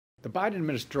Biden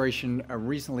administration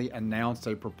recently announced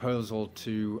a proposal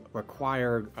to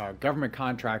require government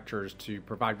contractors to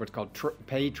provide what's called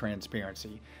pay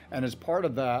transparency. And as part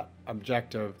of that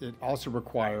objective, it also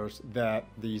requires that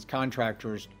these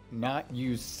contractors not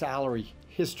use salary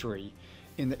history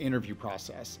in the interview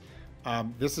process.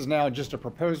 This is now just a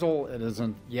proposal. It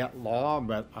isn't yet law,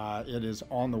 but it is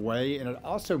on the way. And it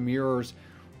also mirrors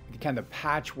the kind of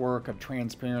patchwork of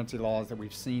transparency laws that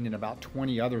we've seen in about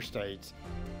 20 other states.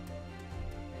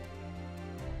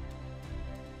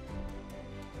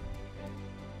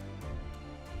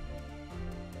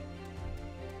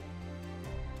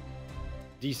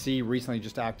 DC recently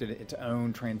just acted its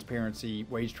own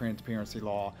wage transparency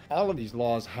law. All of these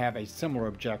laws have a similar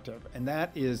objective, and that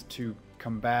is to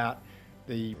combat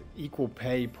the equal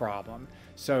pay problem.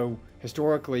 So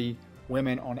historically,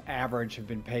 women on average have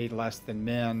been paid less than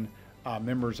men.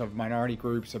 Members of minority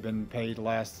groups have been paid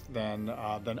less than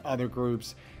other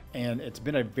groups, and it's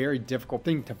been a very difficult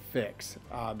thing to fix.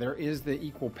 There is the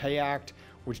Equal Pay Act,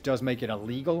 which does make it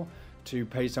illegal to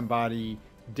pay somebody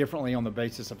differently on the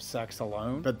basis of sex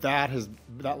alone, but that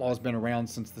law has been around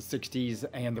since the 60s,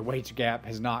 and the wage gap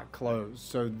has not closed.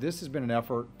 So this has been an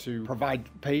effort to provide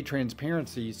pay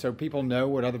transparency so people know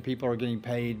what other people are getting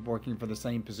paid working for the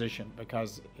same position,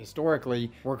 because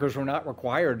historically workers were not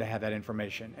required to have that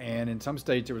information, and in some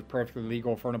states it was perfectly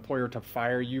legal for an employer to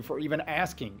fire you for even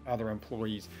asking other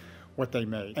employees what they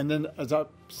made. And then as a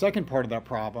second part of that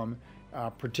problem,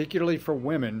 particularly for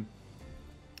women,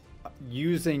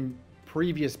 using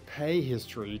previous pay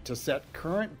history to set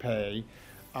current pay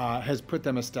has put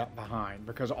them a step behind,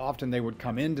 because often they would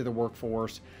come into the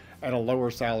workforce at a lower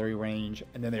salary range,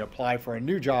 and then they apply for a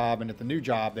new job, and at the new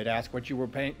job they'd ask what you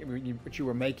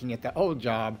were making at the old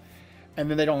job, and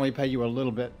then they'd only pay you a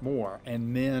little bit more.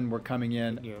 And men were coming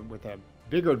in, with a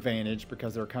bigger advantage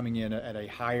because they're coming in at a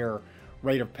higher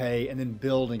rate of pay and then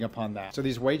building upon that. So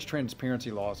these wage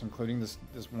transparency laws, including this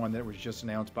one that was just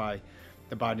announced by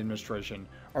the Biden administration,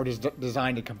 are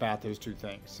designed to combat those two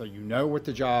things. So you know what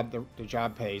the job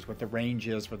pays, what the range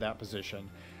is for that position,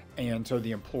 and so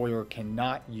the employer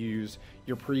cannot use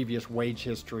your previous wage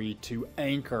history to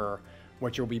anchor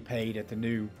what you'll be paid at the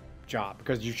new job,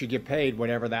 because you should get paid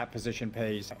whatever that position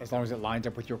pays, as long as it lines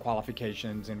up with your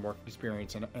qualifications and work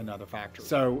experience and other factors.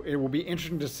 So it will be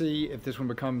interesting to see if this one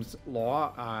becomes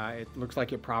law. It looks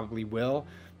like it probably will.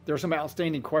 There are some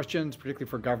outstanding questions, particularly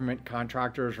for government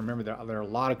contractors. Remember, there are a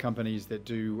lot of companies that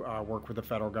do work with the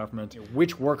federal government.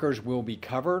 Which workers will be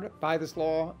covered by this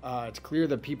law? It's clear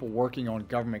that people working on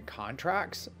government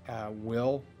contracts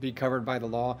will be covered by the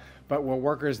law, but will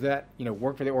workers that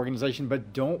work for the organization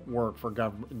but don't work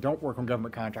on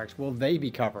government contracts, will they be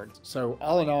covered? So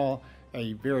all in all,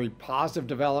 a very positive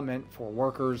development for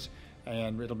workers,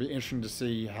 and it'll be interesting to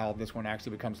see how this one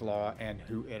actually becomes law and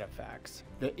who it affects.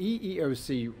 The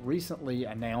EEOC recently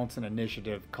announced an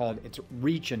initiative called its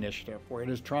REACH initiative, where it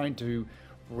is trying to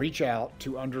reach out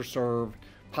to underserved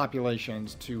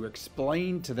populations to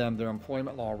explain to them their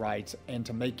employment law rights and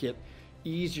to make it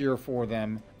easier for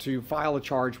them to file a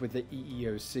charge with the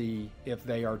EEOC if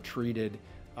they are treated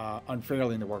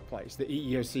unfairly in the workplace. The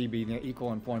EEOC being the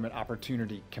Equal Employment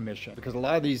Opportunity Commission, because a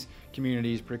lot of these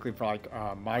communities, particularly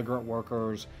for migrant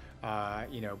workers,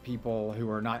 people who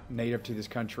are not native to this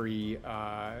country,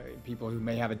 people who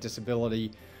may have a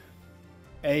disability,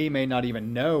 may not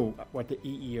even know what the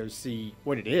EEOC,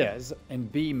 what it is,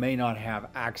 and B, may not have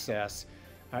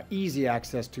easy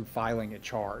access to filing a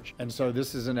charge. And so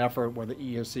this is an effort where the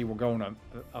EEOC will go on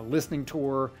a listening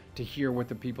tour to hear what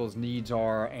the people's needs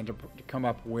are and to come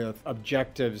up with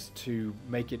objectives to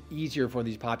make it easier for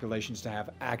these populations to have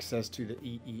access to the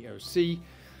EEOC.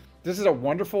 This is a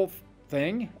wonderful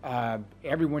thing.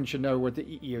 Everyone should know what the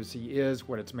EEOC is,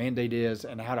 what its mandate is,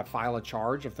 and how to file a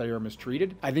charge if they are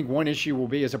mistreated. I think one issue will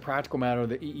be, as a practical matter,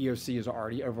 the EEOC is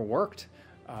already overworked.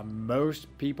 Most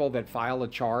people that file a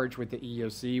charge with the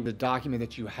EEOC, the document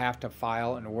that you have to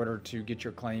file in order to get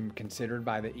your claim considered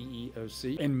by the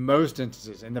EEOC, in most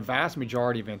instances, in the vast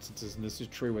majority of instances, and this is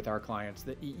true with our clients,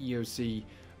 the EEOC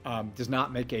does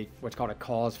not make what's called a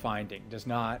cause finding, does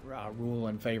not rule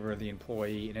in favor of the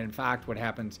employee. And in fact, what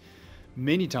happens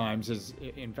many times is,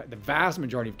 in fact, the vast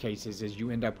majority of cases, is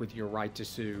you end up with your right to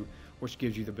sue, which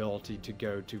gives you the ability to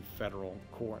go to federal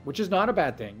court, which is not a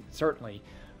bad thing, certainly.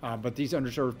 But these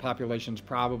underserved populations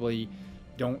probably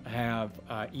don't have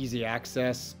easy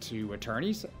access to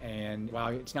attorneys. And while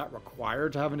it's not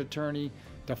required to have an attorney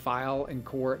to file in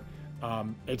court,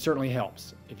 it certainly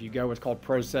helps. If you go what's called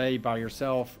pro se by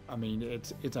yourself,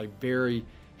 it's a very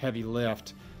heavy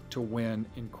lift to win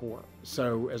in court.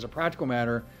 So as a practical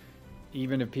matter,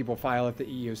 even if people file at the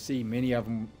EEOC, many of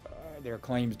them their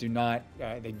claims do not,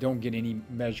 they don't get any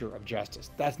measure of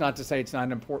justice. That's not to say it's not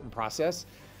an important process.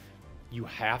 You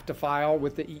have to file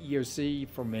with the EEOC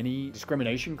for many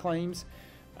discrimination claims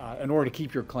in order to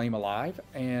keep your claim alive.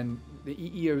 And the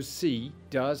EEOC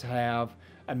does have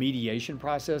a mediation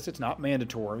process. It's not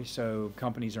mandatory, so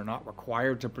companies are not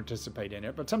required to participate in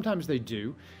it, but sometimes they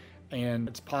do, and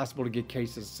it's possible to get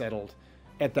cases settled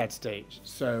at that stage.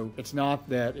 So it's not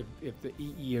that if the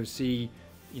EEOC,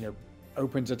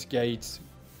 opens its gates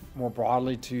more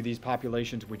broadly to these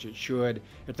populations, which it should,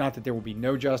 it's not that there will be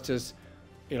no justice.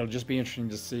 It'll just be interesting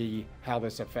to see how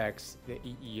this affects the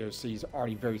EEOC's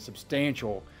already very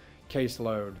substantial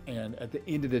caseload. And at the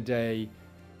end of the day,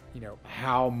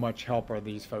 how much help are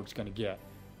these folks going to get?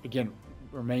 Again,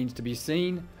 remains to be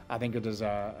seen. I think it is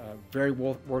a very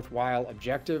worthwhile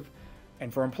objective.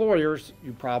 And for employers,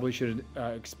 you probably should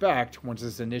expect, once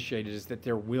this is initiated, is that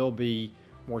there will be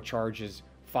more charges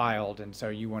filed. And so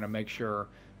you want to make sure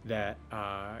that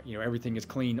everything is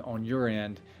clean on your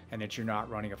end and that you're not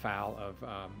running afoul of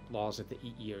laws that the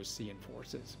EEOC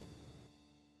enforces.